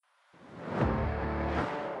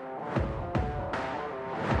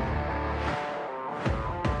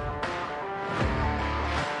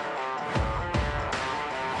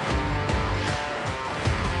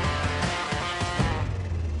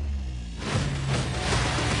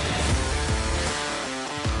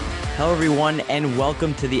Hello, everyone, and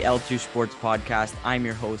welcome to the L2 Sports Podcast. I'm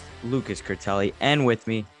your host, Lucas Curtelli, and with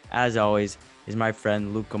me, as always, is my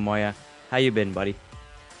friend Luca Moya. How you been, buddy?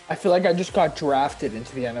 I feel like I just got drafted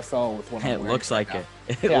into the NFL with what I'm wearing. It looks like it.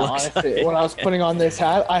 Honestly, when I was putting on this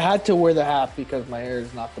hat, I had to wear the hat because my hair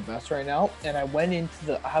is not the best right now. And I went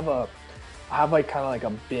into I have like kind of like a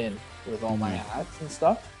bin with all my hats and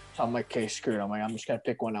stuff. So I'm like, okay, screw it. I'm just gonna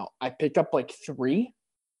pick one out. I picked up like 3,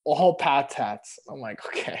 all Pats hats. I'm like,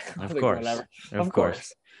 okay, of course, whatever. Of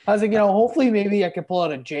course. I was like, hopefully maybe I could pull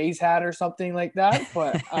out a Jays hat or something like that.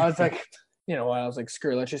 But I was like, I was like,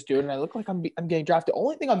 screw it, let's just do it. And I look like I'm getting drafted. The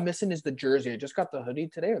only thing I'm missing is the jersey. I just got the hoodie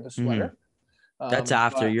today, or the sweater. That's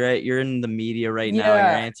after. You're in the media right now. You're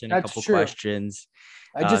answering a couple questions.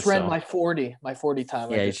 I just ran my 40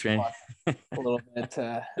 time. Yeah, you ran a little bit.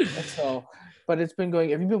 But it's been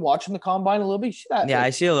going. Have you been watching the combine a little bit?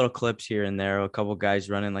 I see a little clips here and there. A couple guys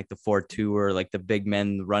running like the 4.2 or like the big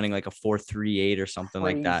men running like a 4.38 or something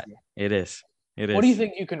like that. It is. What do you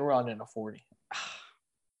think you can run in a 40?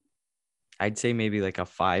 I'd say maybe like a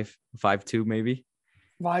 5.2 maybe.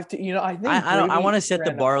 5.2. I think I want to set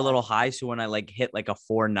the bar a little high, so when I like hit like a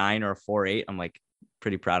 4.9 or a 4.8, I'm like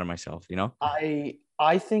pretty proud of myself.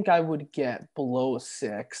 I think I would get below a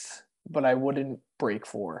 6, but I wouldn't break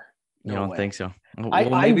 4. You don't think so? Well,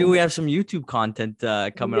 maybe we have some YouTube content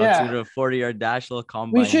coming out to the 40-yard dash, little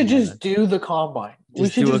combine. We should just do the combine. We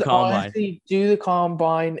should just honestly do the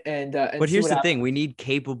combine and but here's the thing: we need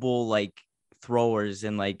capable like throwers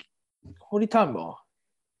and like. What are you talking about?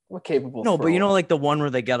 What capable? No, thrower? But like the one where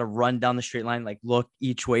they got to run down the straight line, like look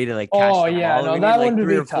each way to like catch the ball. No, that one would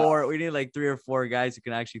be tough. We need like 3 or 4 guys who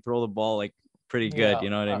can actually throw the ball like pretty good. You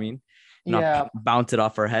know what I mean? Not bounce it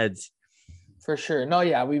off our heads. For sure. No,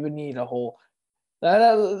 we would need a whole.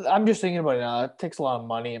 I'm just thinking about it now. It takes a lot of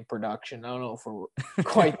money and production. I don't know if we're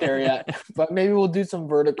quite there yet, but maybe we'll do some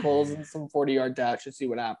verticals and some 40-yard dash and see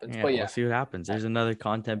what happens. But we'll see what happens. There's another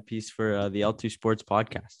content piece for the L2 Sports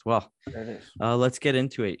Podcast. Well, let's get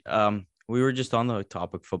into it. We were just on the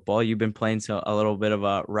topic football. You've been playing a little bit of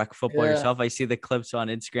a rec football yourself. I see the clips on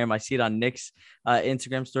Instagram. I see it on Nick's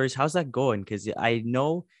Instagram stories. How's that going? Because I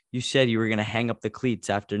know you said you were going to hang up the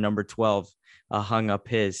cleats after number 12 hung up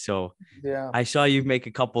his. So I saw you make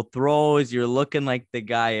a couple throws. You're looking like the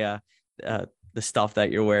guy, the stuff that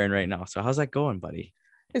you're wearing right now. So how's that going, buddy?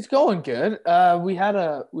 It's going good. We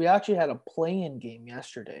actually had a play-in game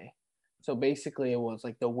yesterday. So basically it was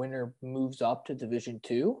like the winner moves up to Division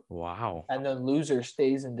 2. Wow. And the loser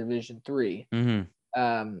stays in Division 3.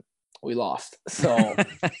 Mm-hmm. We lost. So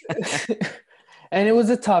and it was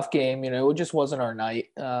a tough game. It just wasn't our night.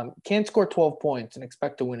 Can't score 12 points and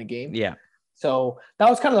expect to win a game. Yeah. So that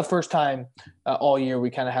was kind of the first time all year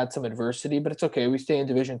we kind of had some adversity, but it's okay. We stay in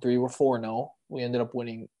Division 3. We're 4-0. We ended up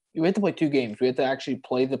winning. We had to play 2 games. We had to actually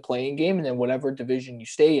play the playing game, and then whatever division you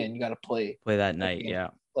stay in, you got to play that night. Yeah.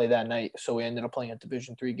 Play that night. So we ended up playing a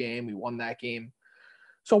Division 3 game. We won that game.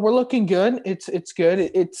 So we're looking good. It's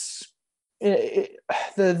good.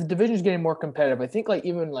 The division's getting more competitive. I think like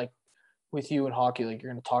even like with you in hockey, like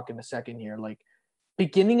you're going to talk in a second here, like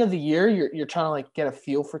beginning of the year, you're trying to like get a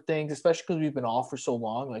feel for things, especially because we've been off for so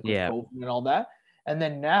long, like with COVID and all that. And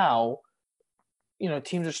then now,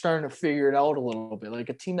 teams are starting to figure it out a little bit. Like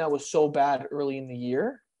a team that was so bad early in the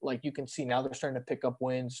year, like you can see now they're starting to pick up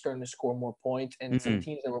wins, starting to score more points, and some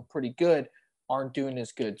teams that were pretty good aren't doing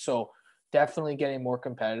as good. So definitely getting more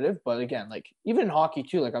competitive. But again, like even in hockey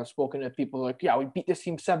too, like I've spoken to people like, we beat this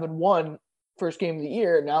team 7-1. First game of the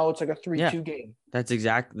year. Now it's like a 3-2 game. That's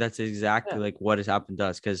exactly like what has happened to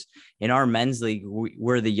us. Because in our men's league,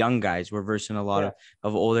 we're the young guys. We're versing a lot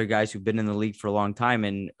of older guys who've been in the league for a long time.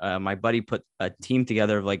 And my buddy put a team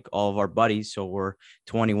together of like all of our buddies. So we're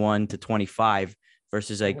 21 to 25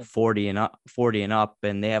 versus like 40 and up.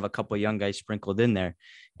 And they have a couple of young guys sprinkled in there.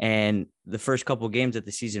 And the first couple of games of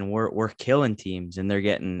the season, we're killing teams, and they're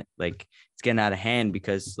getting like it's getting out of hand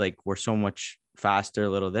because like we're so much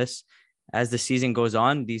faster. As the season goes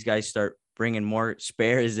on, these guys start bringing more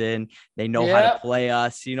spares in. They know how to play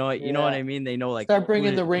us. You know what I mean? They know like start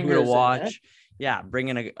bringing the ringers to watch.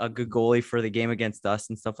 Bringing a good goalie for the game against us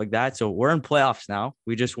and stuff like that. So we're in playoffs now.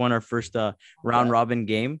 We just won our first round robin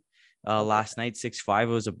game last night, 6-5. It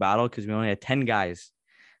was a battle because we only had 10 guys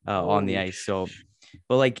on the ice. So,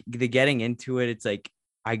 but like the getting into it, it's like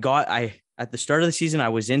at the start of the season I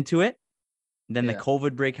was into it. Then the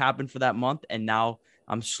COVID break happened for that month, and now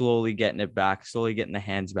I'm slowly getting it back, slowly getting the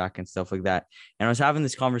hands back and stuff like that. And I was having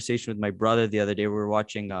this conversation with my brother the other day. We were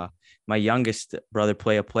watching my youngest brother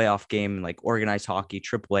play a playoff game in like organized hockey,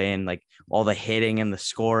 AAA, and like all the hitting and the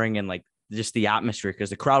scoring and like just the atmosphere because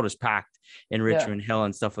the crowd was packed in Richmond Hill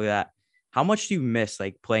and stuff like that. how much do you miss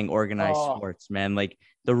like playing organized Oh, sports, man? Like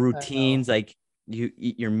the I know. routines, like you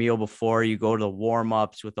eat your meal before you go to the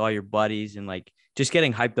warm-ups with all your buddies and like just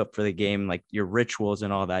getting hyped up for the game, like your rituals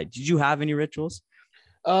and all that. Did you have any rituals?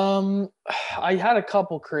 Um, I had a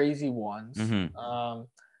couple crazy ones. Mm-hmm.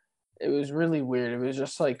 It was really weird. It was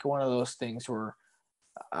just like one of those things where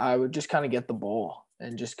I would just kind of get the ball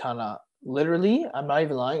and just kind of literally, I'm not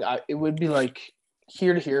even lying. It would be like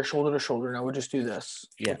here to here, shoulder to shoulder, and I would just do this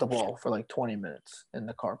Yeah. with the ball for like 20 minutes in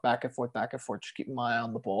the car, back and forth, just keep my eye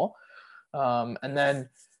on the ball. And then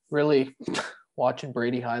really watching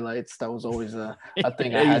Brady highlights, that was always a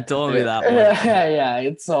thing Yeah, I you had to told me do. that one. Yeah.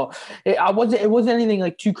 It's so it wasn't anything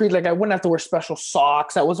like too crazy. Like I wouldn't have to wear special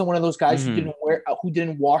socks. I wasn't one of those guys Mm-hmm. who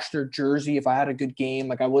didn't wash their jersey if I had a good game.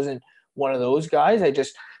 Like I wasn't one of those guys. I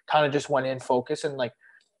just kind of just went in focus and like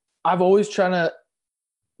I've always trying to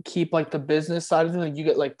keep like the business side of it. Like you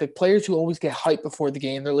get like the players who always get hyped before the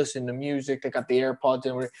game. They're listening to music. They got the AirPods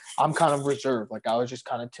in. I'm kind of reserved. Like I was just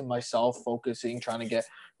kind of to myself, focusing, trying to get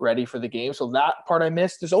ready for the game. So that part I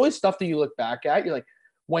missed. There's always stuff that you look back at. You're like,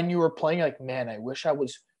 when you were playing, you're like, man, I wish I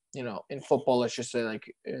was, in football. Let's just say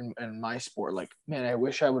like in my sport, like, man, I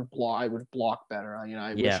wish I would block. I would block better.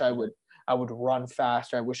 I wish Yeah. I would run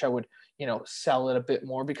faster. I wish I would sell it a bit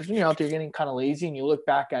more because when you're out there getting kind of lazy and you look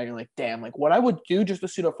back at it, you're like, damn, like what I would do just to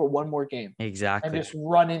suit up for one more game and Exactly. just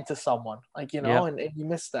run into someone, like, Yep. and you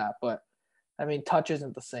miss that. But I mean, touch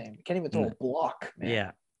isn't the same. You can't even throw a block, man.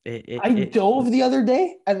 Yeah. It, I it, dove the other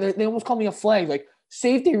day and they almost called me a flag. Like,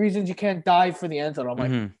 safety reasons, you can't dive for the end zone. I'm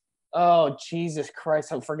like, mm-hmm. oh, Jesus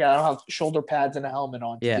Christ. I forget. I don't have shoulder pads and a helmet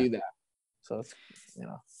on to Yeah. do that. So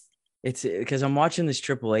It's because I'm watching this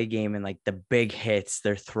AAA game and like the big hits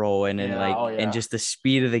they're throwing and Yeah, like oh, yeah. and just the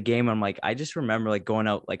speed of the game. I'm like, I just remember like going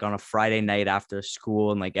out like on a Friday night after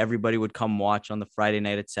school and like everybody would come watch on the Friday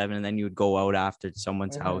night at 7 and then you would go out after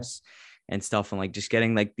someone's house and stuff and like just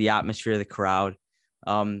getting like the atmosphere of the crowd.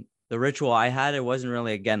 The ritual I had, it wasn't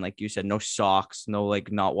really, again, like you said, no socks, no like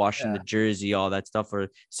not washing the Yeah. jersey, all that stuff, or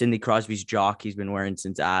Sidney Crosby's jock he's been wearing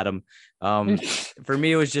since Adam. For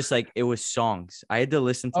me, it was just like it was songs. I had to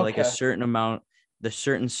listen to like a Okay. certain amount, the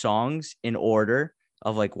certain songs in order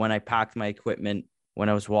of like when I packed my equipment, when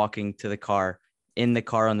I was walking to the car, in the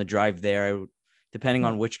car on the drive there. Depending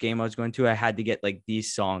on which game I was going to, I had to get like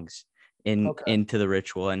these songs into the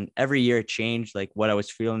ritual. And every year it changed like what I was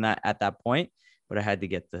feeling at that point, but I had to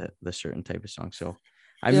get the certain type of song. So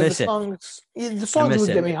I miss it. The songs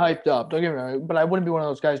would get me hyped up. Don't get me wrong, but I wouldn't be one of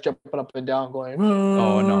those guys jumping up and down going,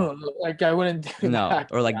 oh no, like I wouldn't do that.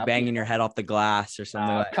 Or like banging your head off the glass or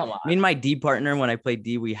something like that. Come on. Me and my D partner, when I played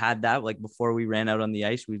D, we had that like before we ran out on the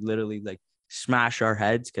ice, we'd literally like smash our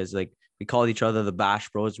heads because like we called each other the Bash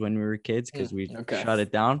Bros when we were kids because we shut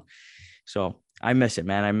it down. So I miss it,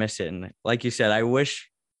 man. I miss it. And like you said, I wish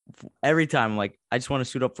every time, like, I just want to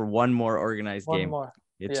suit up for one more organized game.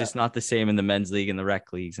 It's just not the same in the men's league and the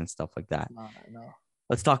rec leagues and stuff like that. No.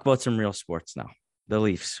 Let's talk about some real sports now. The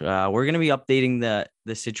Leafs. We're going to be updating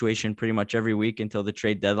the situation pretty much every week until the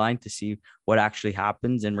trade deadline to see what actually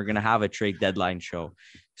happens. And we're going to have a trade deadline show.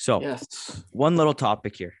 So one little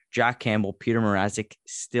topic here. Jack Campbell, Peter Mrazek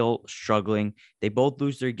still struggling. They both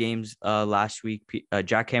lose their games last week.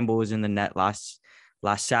 Jack Campbell was in the net last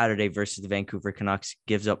Saturday versus the Vancouver Canucks,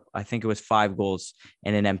 gives up, I think it was 5 goals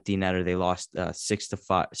and an empty netter. They lost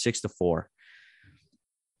 6-4.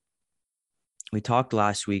 We talked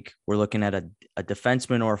last week. We're looking at a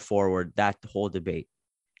defenseman or a forward, that whole debate.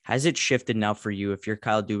 Has it shifted now for you? If you're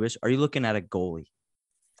Kyle Dubas, are you looking at a goalie?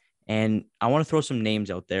 And I want to throw some names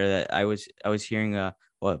out there that I was hearing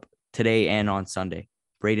today and on Sunday.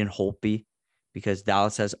 Braden Holtby, because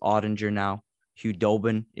Dallas has Ottinger now. Hugh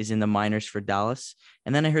Dobin is in the minors for Dallas.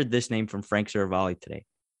 And then I heard this name from Frank Saravalli today.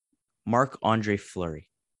 Marc-Andre Fleury.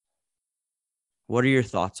 What are your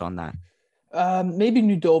thoughts on that? Maybe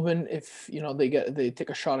New Dobin, if they take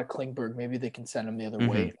a shot at Klingberg, maybe they can send him the other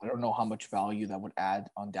way. I don't know how much value that would add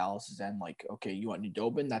on Dallas's end. Like, okay, you want New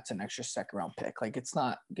Dobin, that's an extra second round pick. Like, it's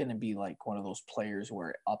not gonna be like one of those players where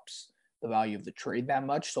it ups the value of the trade that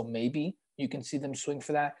much. So maybe you can see them swing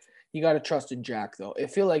for that. You got to trust in Jack, though. I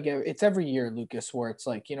feel like it's every year, Lucas, where it's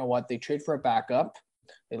like, you know what? They trade for a backup.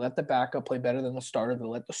 They let the backup play better than the starter. They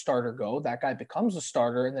let the starter go. That guy becomes a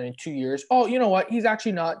starter. And then in 2 years, oh, you know what? He's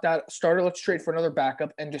actually not that starter. Let's trade for another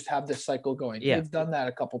backup and just have this cycle going. Yeah. They've done that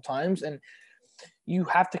a couple times. And you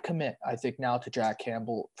have to commit, I think, now to Jack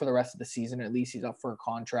Campbell for the rest of the season. At least he's up for a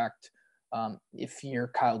contract. If you're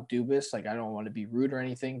Kyle Dubas, like, I don't want to be rude or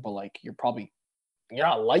anything, but like you're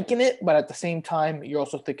not liking it, but at the same time, you're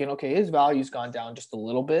also thinking, okay, his value's gone down just a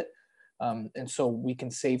little bit. And so we can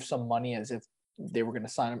save some money as if, they were going to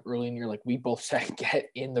sign him early in the year. Like we both said, get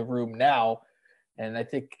in the room now. And I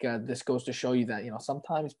think this goes to show you that,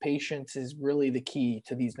 sometimes patience is really the key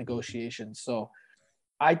to these negotiations. So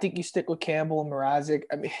I think you stick with Campbell and Mrazek.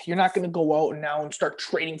 I mean, you're not going to go out now and start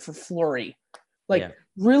trading for Fleury. Like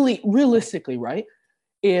really, realistically, right?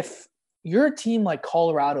 If you're a team like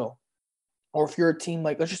Colorado, or if you're a team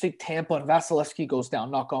like, let's just say Tampa and Vasilevsky goes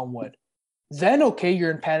down, knock on wood, then okay,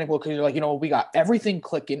 you're in panic mode because you're like, we got everything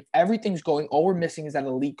clicking, everything's going. All we're missing is that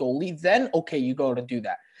elite goalie. Then okay, you go to do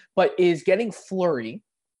that. But is getting Fleury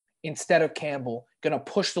instead of Campbell going to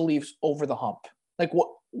push the Leafs over the hump? Like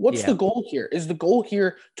what's the goal here? Is the goal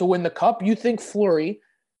here to win the cup? You think Fleury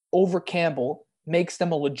over Campbell makes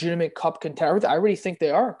them a legitimate cup contender? I already think they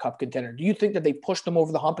are a cup contender. Do you think that they push them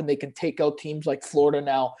over the hump and they can take out teams like Florida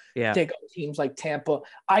now, take out teams like Tampa?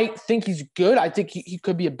 I think he's good. I think he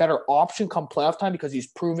could be a better option come playoff time because he's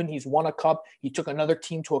proven he's won a cup. He took another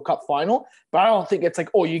team to a cup final. But I don't think it's like,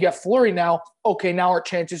 oh, you get Fleury now. Okay, now our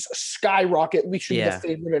chances skyrocket. We should be the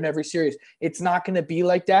favorite in every series. It's not going to be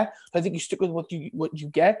like that. So I think you stick with what you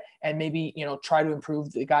get and maybe, try to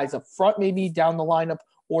improve the guys up front, maybe down the lineup,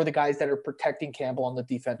 or the guys that are protecting Campbell on the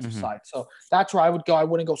defensive side. So that's where I would go. I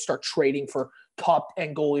wouldn't go start trading for top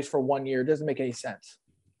end goalies for 1 year. It doesn't make any sense.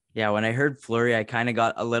 Yeah, when I heard Fleury, I kind of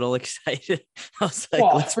got a little excited. I was like,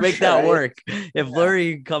 let's make that work. If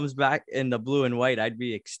Fleury comes back in the blue and white, I'd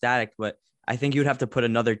be ecstatic. But I think you'd have to put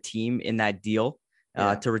another team in that deal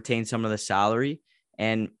to retain some of the salary.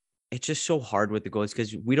 And it's just so hard with the goalies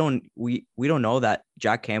because we don't know that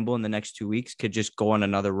Jack Campbell in the next 2 weeks could just go on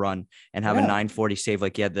another run and have a 940 save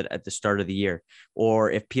like he had at the start of the year. Or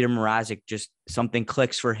if Peter Mrazek just something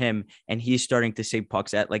clicks for him and he's starting to save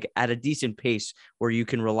pucks at a decent pace where you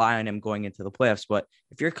can rely on him going into the playoffs. But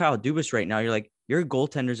if you're Kyle Dubas right now, you're like, your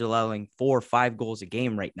goaltender's allowing 4 or 5 goals a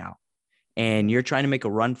game right now, and you're trying to make a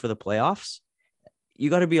run for the playoffs. You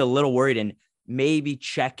got to be a little worried and maybe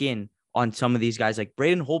check in on some of these guys. Like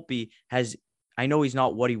Braden Holtby I know he's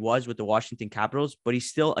not what he was with the Washington Capitals, but he's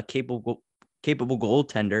still a capable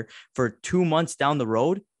goaltender for 2 months down the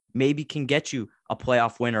road, maybe can get you a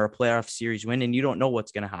playoff win or a playoff series win. And you don't know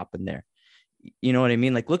what's going to happen there. You know what I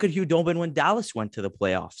mean? Like look at Hugh Dobin when Dallas went to the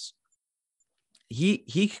playoffs.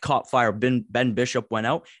 He caught fire. Ben Bishop went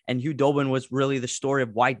out, and Hugh Dobin was really the story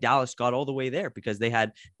of why Dallas got all the way there because they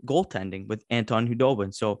had goaltending with Anton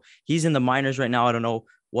Hudobin. So he's in the minors right now. I don't know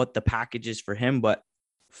what the package is for him, but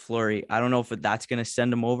Fleury, I don't know if that's going to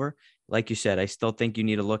send him over. Like you said, I still think you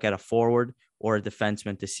need to look at a forward or a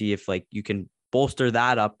defenseman to see if you can bolster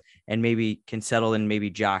that up and maybe can settle in maybe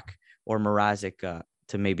Jack or Mrazek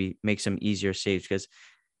to maybe make some easier saves. Because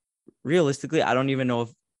realistically, I don't even know if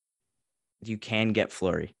you can get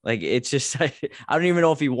Fleury. Like it's just, I don't even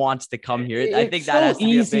know if he wants to come here. I think that has to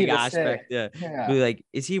be a big aspect. Yeah. Like,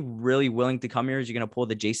 is he really willing to come here? Is he going to pull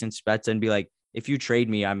the Jason Spezza and be like, if you trade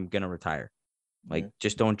me, I'm going to retire. Like,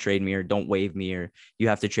 just don't trade me or don't waive me, or you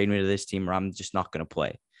have to trade me to this team or I'm just not going to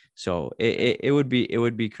play. So it would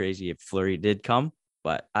be crazy if Fleury did come,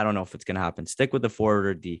 but I don't know if it's going to happen. Stick with the forward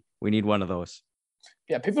or D. We need one of those.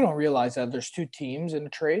 Yeah. People don't realize that there's 2 teams in a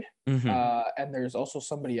trade. And there's also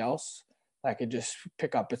somebody else that could just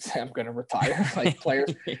pick up and say, I'm going to retire. Like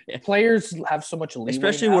players have so much leeway.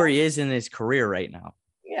 Especially now. Where he is in his career right now.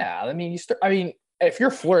 Yeah. I mean, if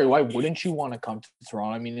you're Fleury, why wouldn't you want to come to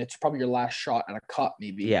Toronto? I mean, it's probably your last shot at a cup,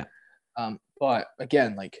 maybe. Yeah. But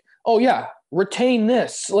again, retain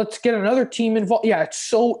this. Let's get another team involved. Yeah, it's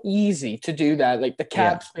so easy to do that. Like the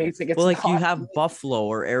cap space. You have Buffalo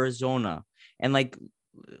or Arizona, and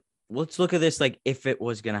let's look at this. Like if it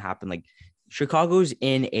was gonna happen, like Chicago's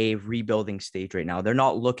in a rebuilding stage right now. They're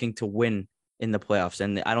not looking to win in the playoffs,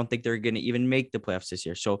 and I don't think they're going to even make the playoffs this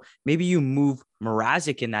year. So maybe you move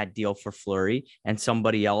Mrazek in that deal for Fleury and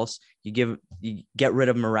somebody else. You get rid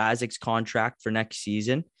of Mrazek's contract for next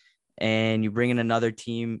season, and you bring in another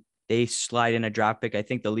team. They slide in a draft pick. I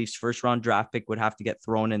think the Leafs' first-round draft pick would have to get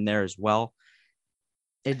thrown in there as well.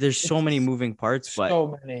 There's so many moving parts, but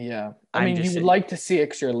so many, yeah. I mean, you would like to see it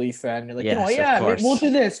because you're a Leaf fan. You're like, yes, we'll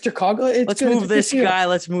do this. Chicago, let's move this guy.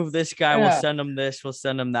 Let's move this guy. Yeah. We'll send him this. We'll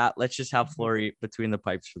send him that. Let's just have Fleury between the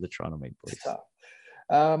pipes for the Toronto Maple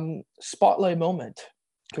Leafs. Spotlight moment.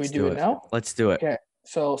 Can we do it now? Let's do it. Okay.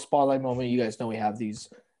 So spotlight moment. You guys know we have these.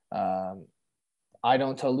 I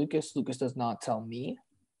don't tell Lucas. Lucas does not tell me.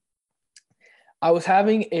 I was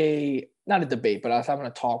having not a debate, but I was having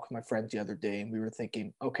a talk with my friends the other day, and we were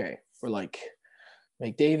thinking, okay, we're like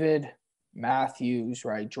McDavid, Matthews,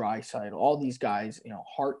 right, Draisaitl, all these guys,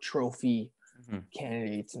 Hart Trophy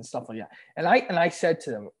candidates and stuff like that. And I said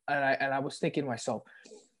to them, and I was thinking to myself,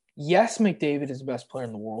 yes, McDavid is the best player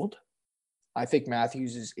in the world, I think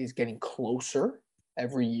Matthews is getting closer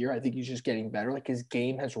every year. I think he's just getting better. Like his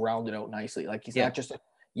game has rounded out nicely. Like he's not just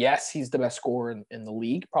yes, he's the best scorer in the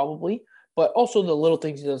league probably, but also the little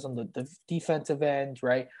things he does on the defensive end,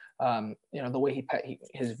 right? The way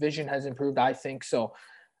his vision has improved, I think. So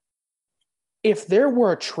if there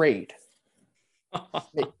were a trade,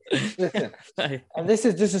 listen, and this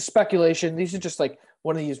is speculation. These are just like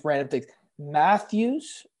one of these random things.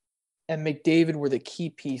 Matthews and McDavid were the key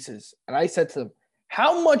pieces. And I said to them,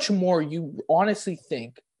 how much more you honestly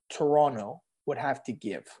think Toronto would have to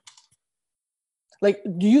give? Like,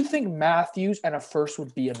 do you think Matthews and a first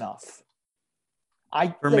would be enough?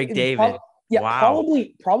 McDavid. Wow.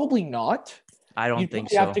 Probably not. I don't think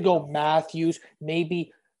so. You have to go Matthews,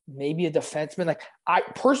 maybe a defenseman. Like I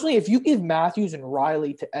personally, if you give Matthews and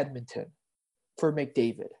Riley to Edmonton for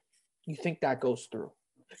McDavid, you think that goes through?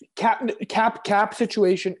 Cap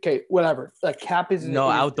situation. Okay, whatever. Like cap is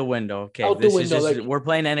out the window. Okay, we're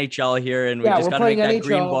playing NHL here, and we just got to make that NHL,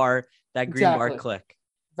 green bar click.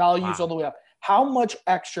 Values all the way up. How much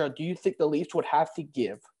extra do you think the Leafs would have to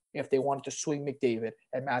give if they wanted to swing McDavid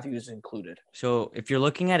and Matthews included? So if you're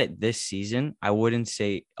looking at it this season, I wouldn't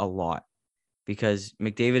say a lot because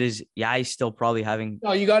McDavid is, he's still probably having.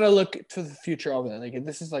 No, you got to look to the future of it. Like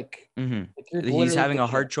this is like, he's having a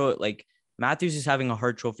hard trophy. Like Matthews is having a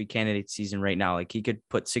hard trophy candidate season right now. Like he could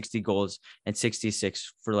put 60 goals and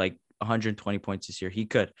 66 for like 120 points this year. He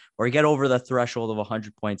could, or he get over the threshold of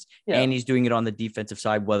 100 points. And he's doing it on the defensive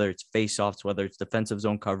side, whether it's faceoffs, whether it's defensive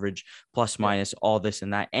zone coverage, plus minus, all this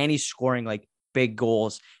and that. And he's scoring like big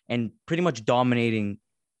goals and pretty much dominating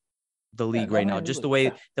the league right now. Just the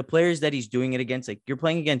way the players that he's doing it against, like you're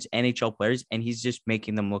playing against NHL players and he's just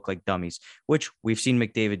making them look like dummies, which we've seen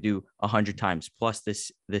McDavid do 100 times plus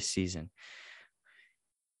this season.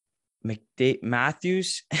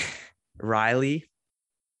 Matthews, Riley.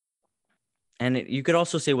 And you could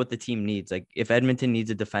also say what the team needs. Like if Edmonton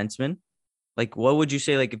needs a defenseman, like what would you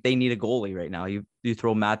say? Like if they need a goalie right now, you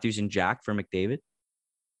throw Matthews and Jack for McDavid?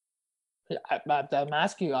 I'm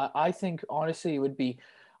asking you. I think honestly it would be.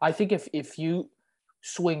 I think if you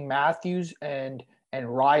swing Matthews and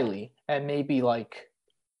Riley and maybe like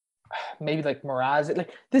Mrazek,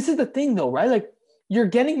 like this is the thing though, right? Like you're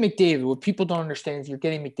getting McDavid. What people don't understand is you're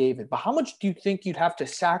getting McDavid. But how much do you think you'd have to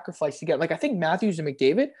sacrifice to get? Like I think Matthews and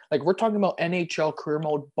McDavid, like we're talking about NHL career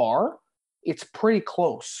mode bar, it's pretty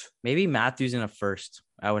close. Maybe Matthews in a first,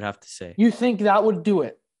 I would have to say. You think that would do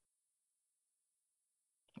it?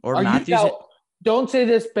 Or Matthews? Don't say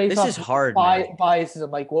this based on biases. I'm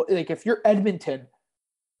like, if you're Edmonton,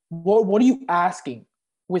 what are you asking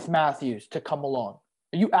with Matthews to come along?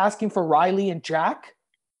 Are you asking for Riley and Jack?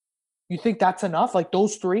 You think that's enough? Like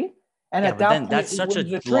those three? And at that point, that's such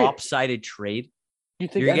a lopsided trade.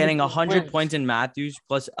 You're getting 100 points in Matthews,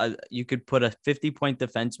 plus you could put a 50-point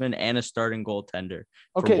defenseman and a starting goaltender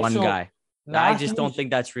for one guy. I just don't think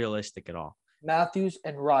that's realistic at all. Matthews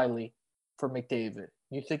and Riley for McDavid.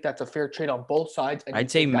 You think that's a fair trade on both sides? And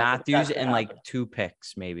I'd say Matthews and like 2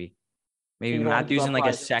 picks, maybe. Maybe Matthews in like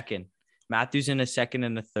a second. Matthews in a second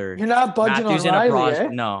and a third. You're not budging Matthews on Riley,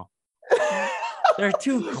 No. They're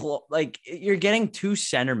too close. Like you're getting 2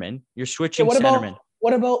 centermen. You're switching centermen.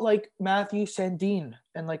 What about like Matthew Sandin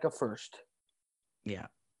and like a first? Yeah.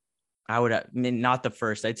 I would not the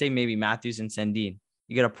first. I'd say maybe Matthews and Sandin.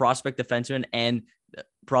 You get a prospect defenseman and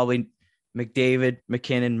probably McDavid,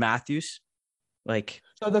 McKinnon, Matthews. Like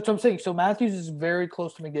so that's what I'm saying. So Matthews is very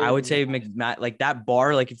close to McDavid. I would say like that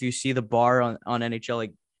bar, like if you see the bar on NHL,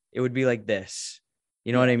 like it would be like this.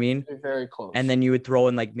 You know what I mean? Very close. And then you would throw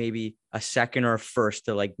in like maybe a second or a first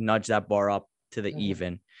to like nudge that bar up to the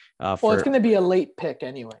even. It's going to be a late pick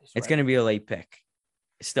anyways. Right? It's going to be a late pick.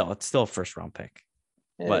 It's still a first round pick.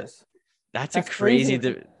 That's a crazy.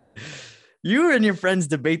 You and your friends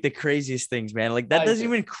debate the craziest things, man. Like that doesn't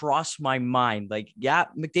even cross my mind. Like, yeah,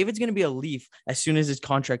 McDavid's going to be a Leaf as soon as his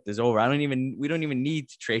contract is over. We don't even need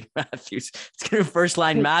to trade Matthews. It's going to first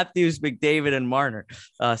line Matthews, McDavid, and Marner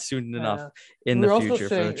soon enough in the future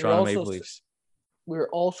for the Toronto Maple Leafs. We were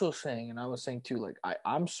also saying, and I was saying too, like,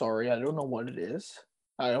 I'm sorry, I don't know what it is.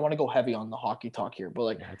 I don't want to go heavy on the hockey talk here, but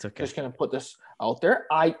like, it's okay. Just going to put this out there.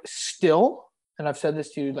 I still, and I've said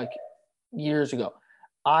this to you like years ago,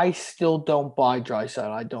 I still don't buy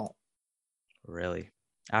Draisaitl. I don't. Really?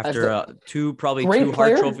 After two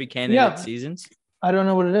hard trophy candidate seasons? I don't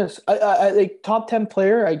know what it is. I like top 10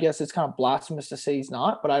 player. I guess it's kind of blasphemous to say he's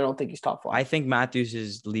not, but I don't think he's top 5. I think Matthews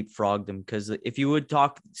has leapfrogged him because if you would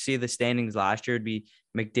see the standings last year, it'd be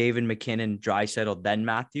McDavid, McKinnon, Draisaitl, then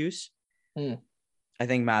Matthews. I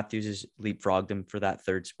think Matthews has leapfrogged him for that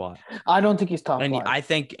third spot. I don't think he's top 5.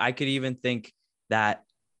 I could even think that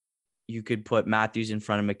you could put Matthews in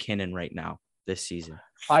front of McKinnon right now this season.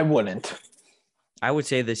 I wouldn't. I would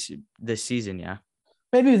say this season, yeah.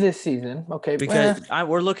 Maybe this season. Okay. Because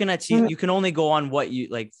we're looking at season. You can only go on what you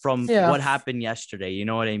like from what happened yesterday. You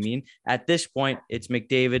know what I mean? At this point, it's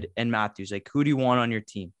McDavid and Matthews. Like, who do you want on your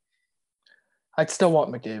team? I'd still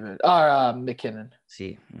want McDavid or McKinnon.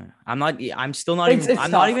 See, I'm still not even.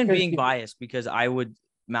 I'm not even being biased because I would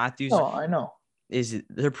Matthews. No, I know.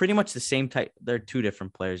 They're pretty much the same type. They're two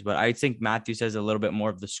different players, but I think Matthews has a little bit more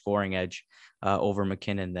of the scoring edge over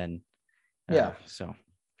McKinnon than. So,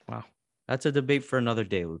 wow. That's a debate for another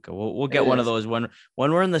day, Luca. We'll get one of those when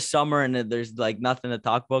we're in the summer and there's like nothing to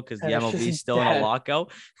talk about because the MLB is still in a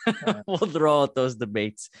lockout. We'll throw out those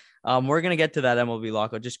debates. We're gonna get to that MLB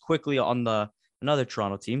lockout just quickly on another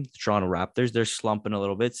Toronto team, the Toronto Raptors. They're slumping a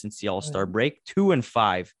little bit since the All-Star break.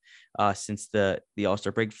 2-5 since the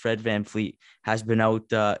All-Star break. Fred VanVleet has been out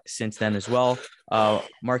since then as well.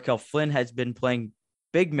 Markel Flynn has been playing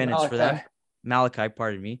big minutes for them. Malachi,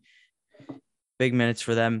 pardon me. Big minutes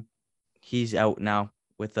for them. He's out now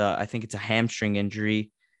with I think it's a hamstring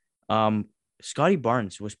injury. Scotty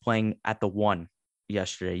Barnes was playing at the 1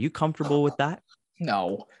 yesterday. You comfortable with that?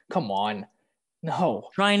 No, come on. No.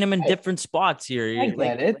 Trying him in different spots here. I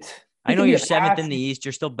get it. I know you're 7th in the East.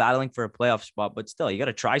 You're still battling for a playoff spot, but still, you got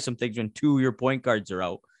to try some things when 2 of your point guards are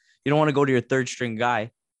out. You don't want to go to your 3rd string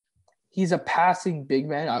guy. He's a passing big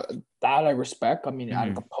man. That I respect. I mean, out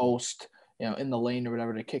of the post, in the lane or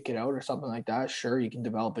whatever to kick it out or something like that. Sure, you can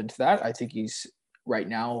develop into that. I think he's right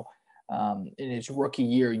now in his rookie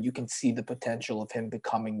year, you can see the potential of him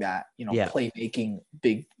becoming that, playmaking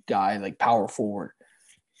big guy, like power forward.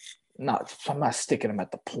 I'm not sticking him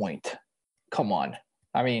at the point. Come on.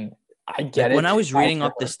 I mean, I get it. When I was reading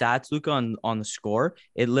up the stats, Luca, on the score,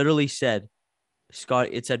 it literally said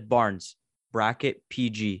it said Barnes, bracket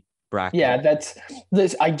PG, bracket. Yeah, that's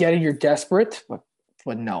this. I get it. You're desperate,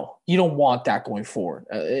 but no, you don't want that going forward.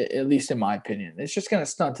 At least in my opinion, it's just going to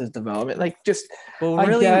stunt his development. Well,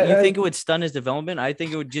 really, you think it would stun his development? I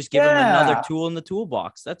think it would just give him another tool in the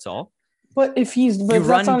toolbox. That's all. But if he's,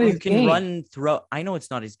 you can run throughout. I know it's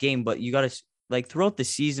not his game, but you got to throughout the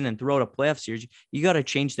season and throughout a playoff series, you got to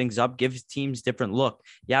change things up, give teams different look.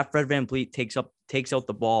 Yeah, Fred VanVleet takes out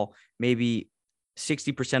the ball maybe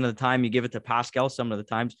 60% of the time. You give it to Pascal some of the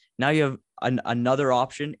times. Now you have another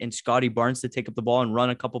option in Scotty Barnes to take up the ball and run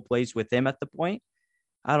a couple plays with him at the point.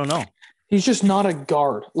 I don't know. He's just not a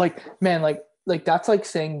guard. That's like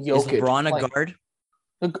saying Jokic. Is LeBron a guard?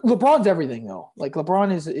 LeBron's everything though.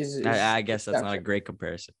 LeBron is I guess that's not a great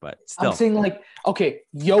comparison, but still. I'm saying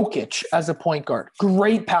Jokic as a point guard,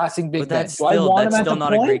 great passing big man. That's still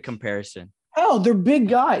not a great comparison. Oh, they're big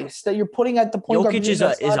guys that you're putting at the point guard. Jokic is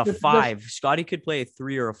a 5. Scotty could play a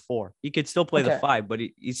 3 or a 4. He could still play the 5, but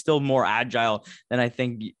he's still more agile than I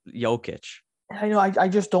think Jokic. I know. I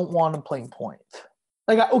just don't want him playing point.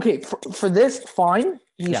 For this, fine.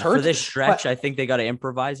 He's hurt. For this stretch, I think they got to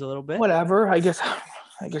improvise a little bit. Whatever. I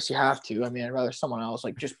guess you have to. I mean, I'd rather someone else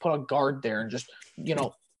just put a guard there and just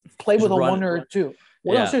play with a 1 or 2.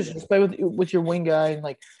 What else is just play with your wing guy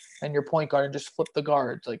and your point guard and just flip the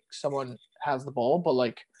guards. Someone has the ball,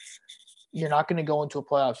 but you're not going to go into a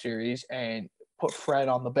playoff series and put Fred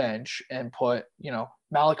on the bench and put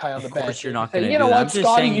Malachi on the bench. Of course, you're not going to. You know what,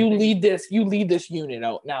 Scotty? You lead this unit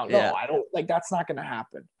out now. No, I don't. That's not going to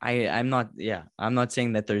happen. I'm not. Yeah, I'm not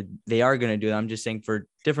saying that they are going to do that. I'm just saying for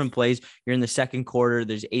different plays, you're in the second quarter.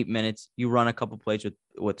 There's 8 minutes. You run a couple plays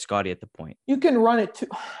with Scotty at the point. You can run it too.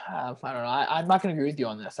 I don't know. I'm not going to agree with you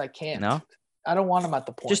on this. I can't. No. I don't want him at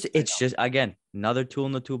the point. It's just again another tool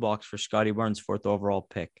in the toolbox for Scotty Barnes, 4th overall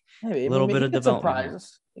pick. Maybe, a little bit of development.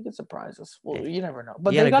 He could surprise us. Well, you never know.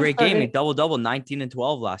 But he had a great game. He double, 19 and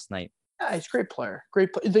 12 last night. Yeah, he's a great player.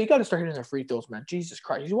 Great play. They got to start hitting their free throws, man. Jesus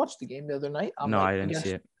Christ! You watched the game the other night? No, I didn't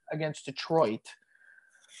see it. Against Detroit.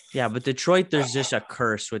 Yeah, but Detroit, there's just a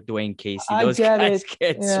curse with Dwayne Casey. Those guys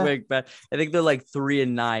can't swing back. I think they're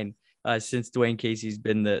 3-9 since Dwayne Casey's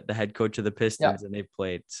been the head coach of the Pistons and they've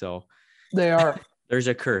played. So they are. There's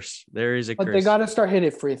a curse. There is a curse. But they got to start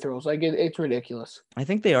hitting free throws. It's ridiculous. I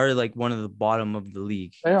think they are one of the bottom of the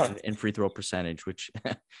league in free throw percentage, which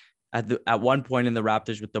at one point in the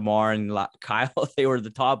Raptors with DeMar and Kyle, they were the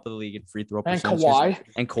top of the league in free throw percentage.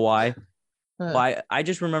 And Kawhi. Well, I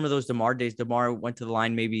just remember those DeMar days. DeMar went to the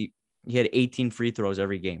line. Maybe he had 18 free throws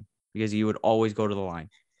every game because he would always go to the line.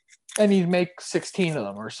 And he'd make 16 of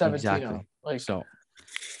them or 17 of them. So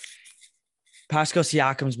Pascal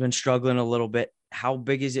Siakam's been struggling a little bit. How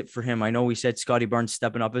big is it for him? I know we said Scotty Barnes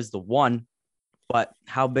stepping up as the 1, but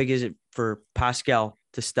how big is it for Pascal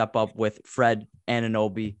to step up with Fred,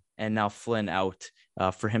 Anunoby, and now Flynn out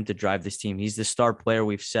for him to drive this team. He's the star player.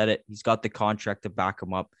 We've said it. He's got the contract to back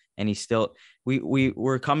him up. And he's still, we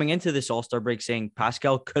were coming into this All-Star break saying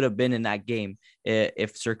Pascal could have been in that game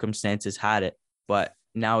if circumstances had it. But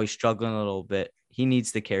now he's struggling a little bit. He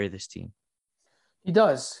needs to carry this team. He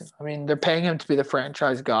does. I mean, they're paying him to be the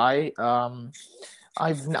franchise guy.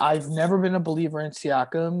 I've never been a believer in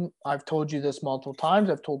Siakam. I've told you this multiple times.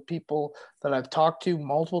 I've told people that I've talked to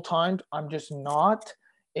multiple times. I'm just not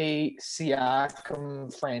a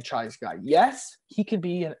Siakam franchise guy. Yes, he could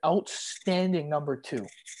be an outstanding number 2.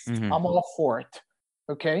 Mm-hmm. I'm all for it.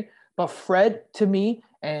 Okay. But Fred, to me,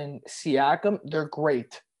 and Siakam, they're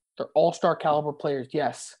great. They're all-star caliber players.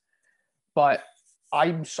 Yes. But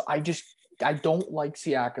I don't like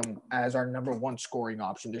Siakam as our number 1 scoring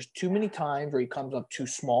option. There's too many times where he comes up too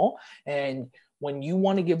small. And when you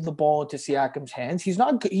want to give the ball into Siakam's hands, he's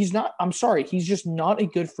just not a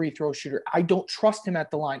good free throw shooter. I don't trust him at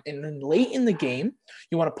the line. And then late in the game,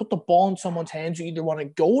 you want to put the ball in someone's hands. You either want to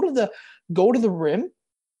go to the rim.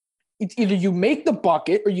 It's either you make the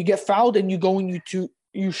bucket or you get fouled and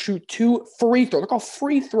you shoot 2 free throws. Look how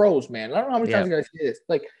free throws, man. I don't know how many times you guys see this.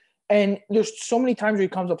 And there's so many times where he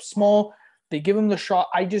comes up small. They give him the shot.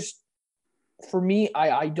 I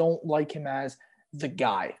don't like him as the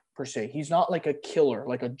guy per se. He's not like a killer,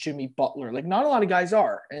 like a Jimmy Butler. Like not a lot of guys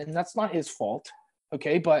are, and that's not his fault.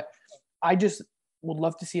 Okay, but I just would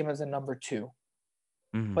love to see him as a number 2.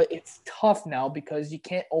 Mm-hmm. But it's tough now because you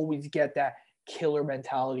can't always get that killer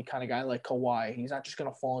mentality kind of guy like Kawhi. He's not just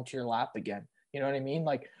going to fall into your lap again. You know what I mean?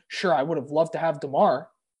 Like, sure, I would have loved to have DeMar.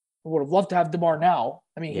 I would have loved to have DeMar now.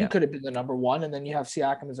 I mean, he could have been the number 1, and then you have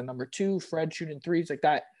Siakam as a number 2, Fred shooting threes like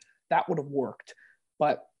that. That would have worked.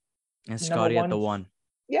 But Scottie at the 1.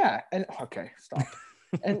 Yeah. And okay, stop.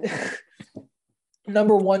 And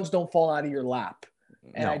number 1s don't fall out of your lap.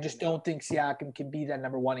 And I just don't think Siakam can be that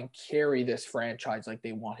number 1 and carry this franchise like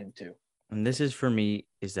they want him to. And this is for me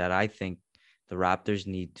is that I think the Raptors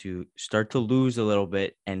need to start to lose a little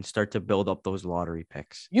bit and start to build up those lottery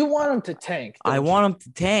picks. You want them to tank. I want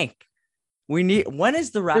them to tank. When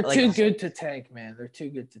is the Raptors? They're too good to tank, man. They're too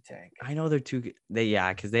good to tank. I know they're too good.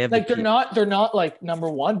 Because they have they're not like number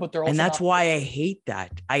 1, but they're also. And that's why I hate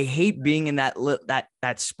that. I hate being in that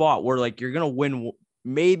spot where like you're gonna win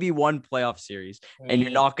maybe one playoff series and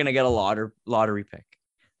you're not gonna get a lottery pick.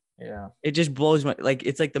 Yeah. It just blows my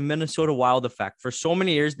it's like the Minnesota Wild effect. For so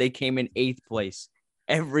many years, they came in 8th place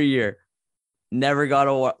every year. Never got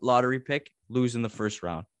a lottery pick, lose in the first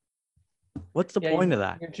round. What's the point of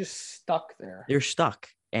that? You're just stuck there. You're stuck.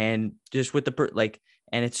 And just with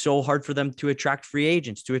and it's so hard for them to attract free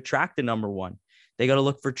agents, to attract the number 1. They got to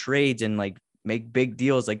look for trades and make big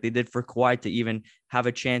deals like they did for Kawhi to even have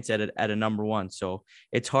a chance at a number 1. So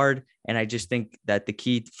it's hard. And I just think that the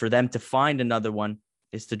key for them to find another one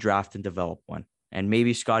is to draft and develop one. And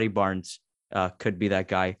maybe Scottie Barnes could be that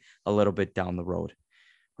guy a little bit down the road.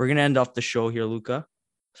 We're going to end off the show here, Luka.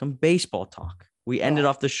 Some baseball talk. We ended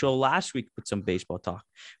off the show last week with some baseball talk.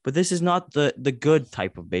 But this is not the good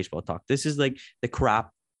type of baseball talk. This is like the crap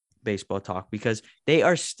baseball talk because they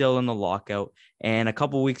are still in the lockout. And a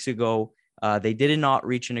couple weeks ago, they did not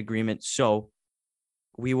reach an agreement. So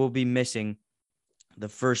we will be missing the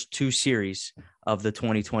first 2 series of the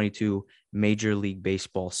 2022 Major League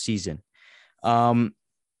Baseball season. I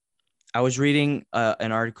was reading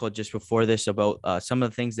an article just before this about some of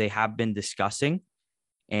the things they have been discussing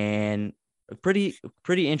and pretty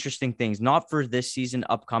interesting things, not for this season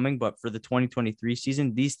upcoming, but for the 2023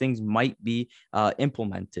 season. These things might be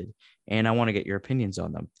implemented, and I want to get your opinions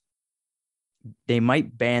on them. They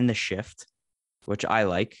might ban the shift, which I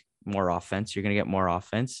like. More offense. You're going to get more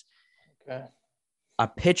offense. Okay. A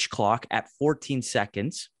pitch clock at 14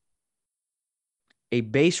 seconds, a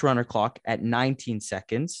base runner clock at 19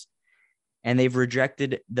 seconds, and they've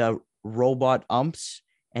rejected the robot umps,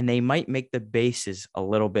 and they might make the bases a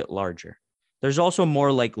little bit larger. There's also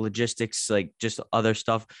more like logistics, like just other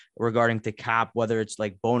stuff regarding to cap, whether it's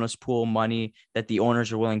like bonus pool money that the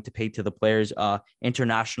owners are willing to pay to the players,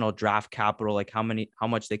 international draft capital, like how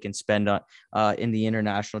much they can spend in the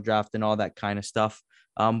international draft and all that kind of stuff.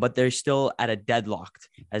 But they're still at a deadlocked,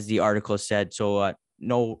 as the article said. So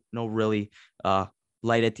no really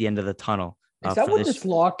light at the end of the tunnel. Is that what this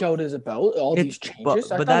lockout is about? All these changes?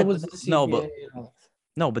 But that was the CBA.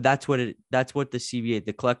 But that's what the CBA,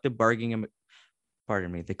 the collective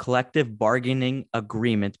bargaining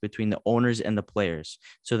agreement between the owners and the players.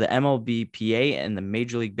 So the MLBPA and the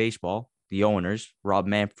Major League Baseball, the owners, Rob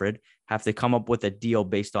Manfred, have to come up with a deal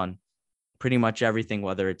based on pretty much everything,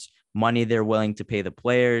 whether it's money they're willing to pay the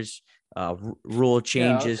players, rule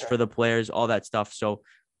changes for the players, all that stuff. So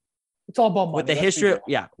it's all about money.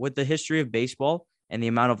 With the history of baseball and the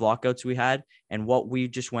amount of lockouts we had and what we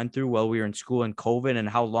just went through while we were in school and COVID and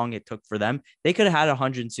how long it took for them, they could have had a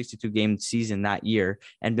 162 game season that year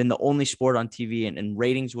and been the only sport on TV, and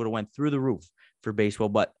ratings would have went through the roof for baseball.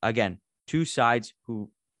 But again, two sides who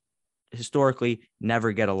historically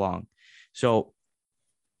never get along. So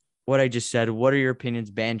what I just said, what are your opinions?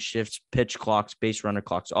 Ban shifts, pitch clocks, base runner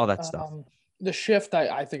clocks, all that stuff. The shift,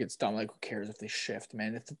 I think it's dumb. Like, who cares if they shift,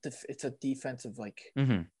 man? It's a defensive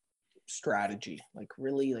strategy. Like,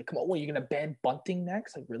 really? Like, come on, what, you're gonna ban bunting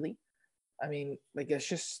next? Like, really? I mean, like, it's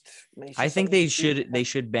just. I think they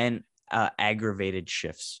should ban aggravated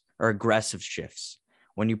shifts or aggressive shifts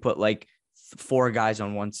when you put like 4 guys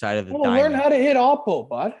on one side of the diamond. Learn how to hit oppo,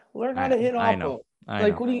 bud. Learn how to hit oppo. I know.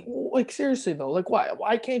 What do you like? Seriously though, like,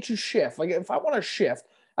 why can't you shift? Like, if I want to shift,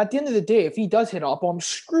 at the end of the day, if he does hit oppo, I'm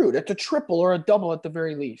screwed. It's a triple or a double at the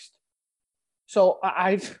very least. So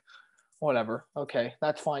I've whatever. Okay,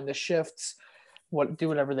 that's fine. The shifts, do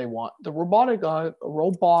whatever they want. The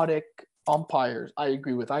robotic umpires, I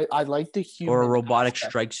agree with. I like the human or a robotic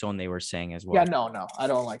strike zone, they were saying as well. Yeah, no, I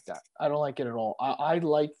don't like that. I don't like it at all. I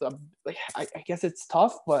like I guess it's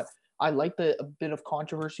tough, but I like a bit of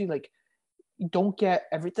controversy. Like, you don't get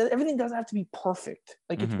everything doesn't have to be perfect.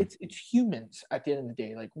 Like, it's humans at the end of the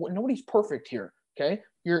day. Like, nobody's perfect here. Okay,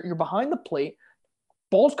 you're behind the plate,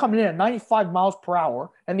 ball's coming in at 95 miles per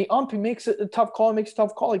hour, and the ump makes a tough call.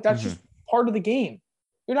 Like, that's just part of the game.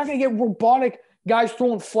 You're not gonna get robotic guys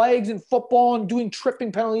throwing flags in football and doing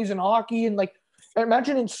tripping penalties in hockey, and like,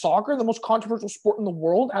 imagine in soccer, the most controversial sport in the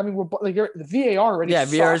world, having the VAR already. Yeah,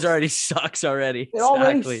 VAR already sucks already. It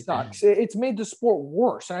already sucks. It's made the sport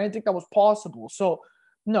worse, and I didn't think that was possible. So,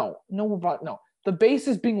 no. The base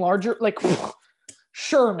is being larger. Like,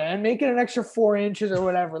 sure, man, make it an extra 4 inches or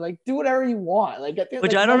whatever. Like, do whatever you want. Like,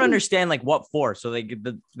 which I don't understand. Like, what for? So like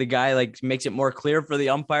the guy like makes it more clear for the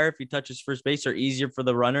umpire if he touches first base, or easier for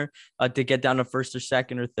the runner to get down to first or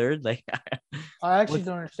second or third. Like, I actually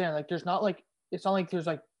don't understand. Like, it's not like there's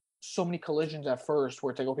like so many collisions at first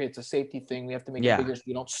where it's like, okay, it's a safety thing. We have to make it bigger so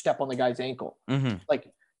you don't step on the guy's ankle. Like,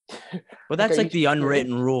 but that's like the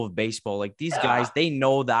unwritten rule of baseball. Like, these guys, they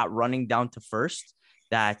know that running down to first,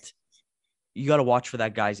 that you got to watch for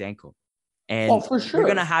that guy's ankle. And for sure, you're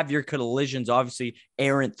going to have your collisions, obviously,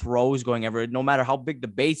 errant throws going everywhere. No matter how big the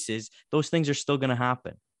base is, those things are still going to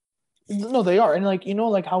happen. No, they are. And like,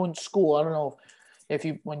 like how in school, I don't know if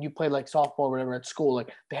when you played like softball or whatever at school,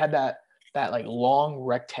 like they had that like long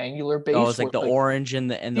rectangular base. Oh, it's like the orange and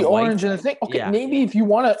the white. Orange and the thing. Okay, maybe if you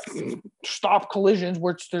want to stop collisions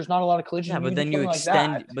where there's not a lot of collisions. Yeah, but then you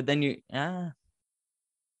extend. Like, but then you.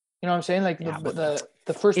 You know what I'm saying? Like,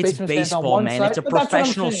 the first baseman stands on one side. It's a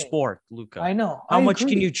professional sport, Luca. I know. How much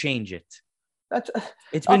can you change it?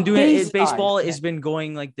 It's been doing it. Baseball has been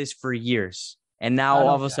going like this for years. And now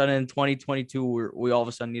all of a sudden in 2022, we all of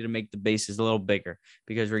a sudden need to make the bases a little bigger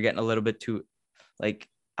because we're getting a little bit too, like,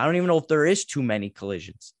 I don't even know if there is too many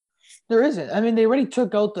collisions. There isn't. I mean, they already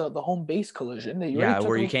took out the home base collision.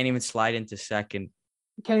 Where you can't even slide into second.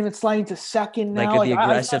 You can't even slide into second now. Like the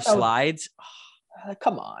aggressive slides.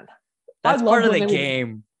 Come on. That's part of the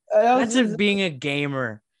game. That's it being a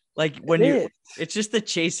gamer. Like when it's just the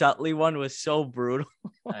Chase Utley one was so brutal.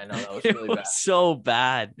 I know, that was really bad. Was so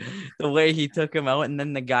bad. The way he took him out, and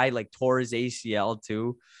then the guy like tore his ACL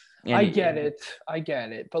too. I get it.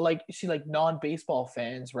 But like, you see, like non-baseball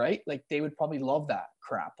fans, right? Like they would probably love that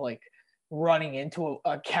crap. Like running into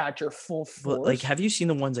a catcher full force. But like, have you seen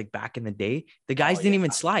the ones like back in the day? The guys didn't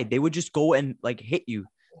even slide. They would just go and like hit you,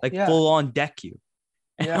 like full on deck you.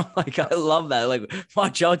 Yeah, like I love that. Like,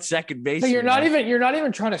 watch out, second base. So you're not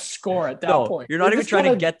even trying to score at that point. You're not even trying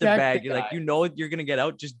to get the bag. You're like, you're gonna get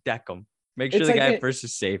out, just deck them. Make sure the guy first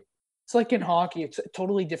is safe. It's like in hockey, it's a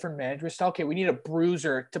totally different management style. Okay, we need a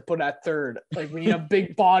bruiser to put at third. Like, we need a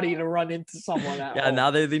big body to run into someone.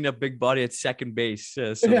 Now they need a big body at second base,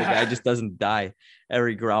 so the guy just doesn't die.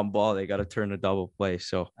 Every ground ball, they got to turn a double play.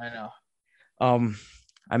 So I know.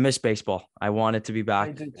 I miss baseball. I want it to be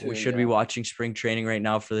back. We should be watching spring training right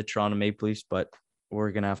now for the Toronto Maple Leafs, but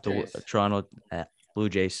we're gonna have to Toronto Blue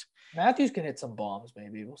Jays. Matthews can hit some bombs,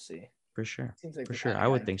 maybe. We'll see. For sure. I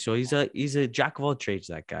would think so. He's a jack of all trades.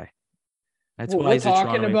 That guy. That's why he's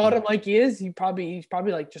talking about him like he is. He's probably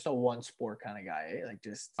like just a one sport kind of guy. Eh? Like,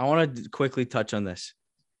 just. I want to quickly touch on this.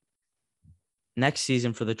 Next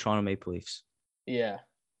season for the Toronto Maple Leafs. Yeah.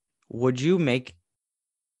 Would you make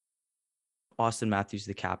Austin Matthews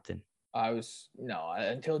the captain?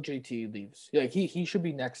 Until JT leaves. Like he should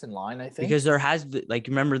be next in line, I think. Because there has like,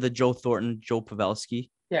 remember the Joe Thornton, Joe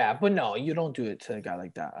Pavelski? Yeah, but no, you don't do it to a guy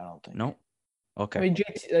like that. I don't think. No. Okay. I mean,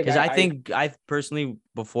 JT, like, because I think I personally,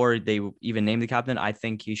 before they even named the captain, I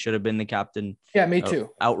think he should have been the captain. Yeah, me too.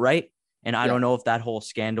 Outright. And I Yeah. don't know if that whole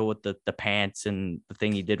scandal with the pants and the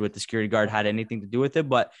thing he did with the security guard had anything to do with it,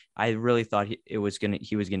 but I really thought he was gonna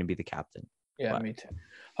be the captain. Yeah, But me too.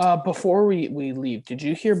 Before we leave, did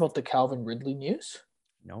you hear about the Calvin Ridley news?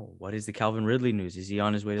 no, what is the Calvin Ridley news? Is he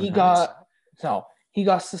on his way to He the Pats? he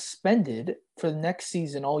got suspended for the next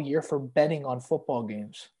season all year for betting on football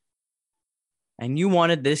games. And you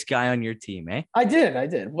wanted this guy on your team, eh? I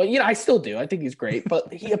did. Well, I still do. I think he's great.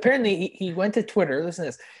 But he apparently he went to Twitter. Listen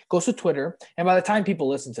to this. Goes to Twitter, and by the time people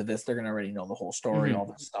listen to this, they're gonna already know the whole story, all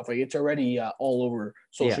that stuff. Like, it's already all over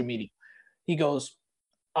social media. He goes,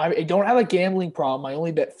 "I don't have a gambling problem. I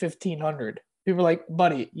only bet $1,500." People are like,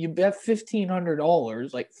 "Buddy, you bet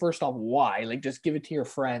 $1,500. Like, first off, why? Like, just give it to your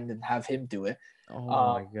friend and have him do it."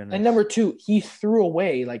 Oh my goodness. And number two, he threw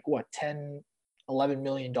away like what, $11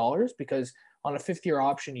 million because on a 5th-year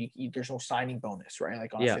option, there's no signing bonus, right?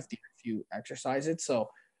 Like on a 50, if you exercise it. So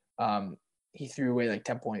he threw away like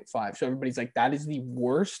 10.5. So everybody's like, that is the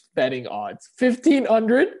worst betting odds.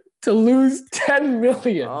 1,500 to lose 10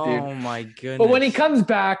 million, dude. Oh my goodness. But when he comes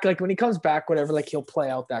back, whatever, like he'll play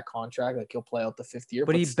out that contract, like he'll play out the 5th year.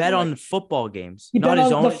 But he bet on football games, he not bet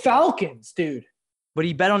his on own. the Falcons, dude. But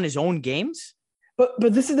he bet on his own games?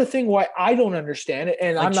 But this is the thing why I don't understand it.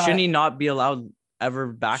 And like, shouldn't he not be allowed ever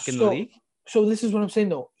back in the league? So this is what I'm saying,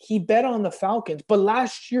 though. He bet on the Falcons, but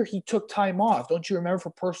last year he took time off. Don't you remember,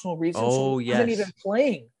 for personal reasons? Oh, He wasn't even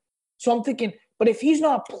playing. So I'm thinking, but if he's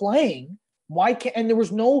not playing, why can't – and there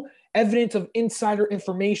was no evidence of insider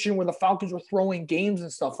information where the Falcons were throwing games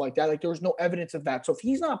and stuff like that. Like, there was no evidence of that. So if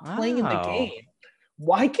he's not playing in the game,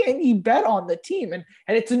 why can't he bet on the team? And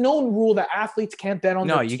it's a known rule that athletes can't bet on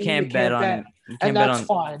the team. No, you can't bet on – and that's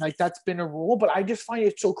fine. Like, that's been a rule. But I just find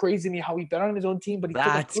it so crazy to me how he bet on his own team. But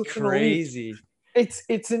that's crazy.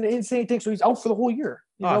 It's an insane thing. So he's out for the whole year.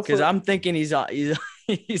 Because I'm thinking he's on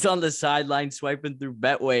the sideline swiping through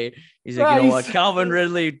Betway. He's like, you know what, Calvin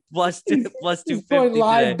Ridley plus 250. He's going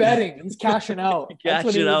live betting. He's cashing out.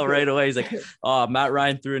 Cashing out right away. He's like, oh, Matt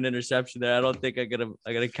Ryan threw an interception there. I don't think I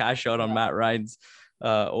gotta cash out on Matt Ryan's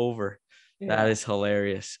over. Yeah. That is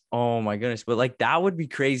hilarious. Oh my goodness. But like, that would be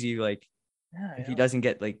crazy. Like, if he doesn't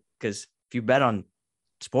get, like, because if you bet on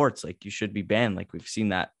sports, like, you should be banned. Like, we've seen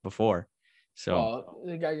that before. So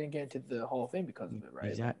the guy didn't get into the Hall of Fame because of it, right?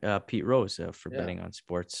 Exactly. Pete Rose for betting on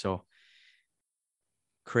sports. So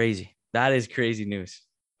crazy. That is crazy news.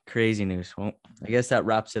 Crazy news. Well, I guess that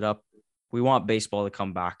wraps it up. We want baseball to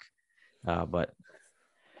come back, but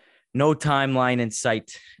no timeline in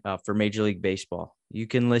sight for Major League Baseball. You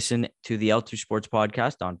can listen to the L2 Sports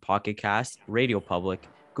Podcast on Pocket Cast, Radio Public,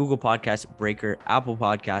 Google Podcasts, Breaker, Apple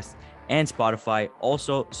Podcasts, and Spotify.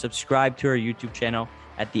 Also, subscribe to our YouTube channel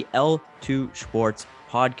at the L2 Sports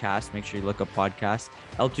Podcast. Make sure you look up podcast.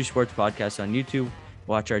 L2 Sports Podcast on YouTube.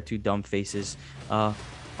 Watch our two dumb faces on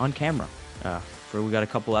camera. We got a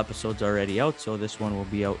couple episodes already out, so this one will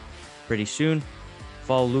be out pretty soon.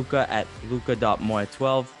 Follow Luca at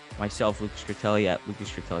luca.moya12. Myself, Lucas Critelli, at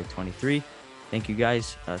lucascritelli23. Thank you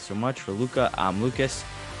guys so much. For Luca, I'm Lucas.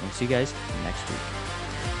 And we'll see you guys next week.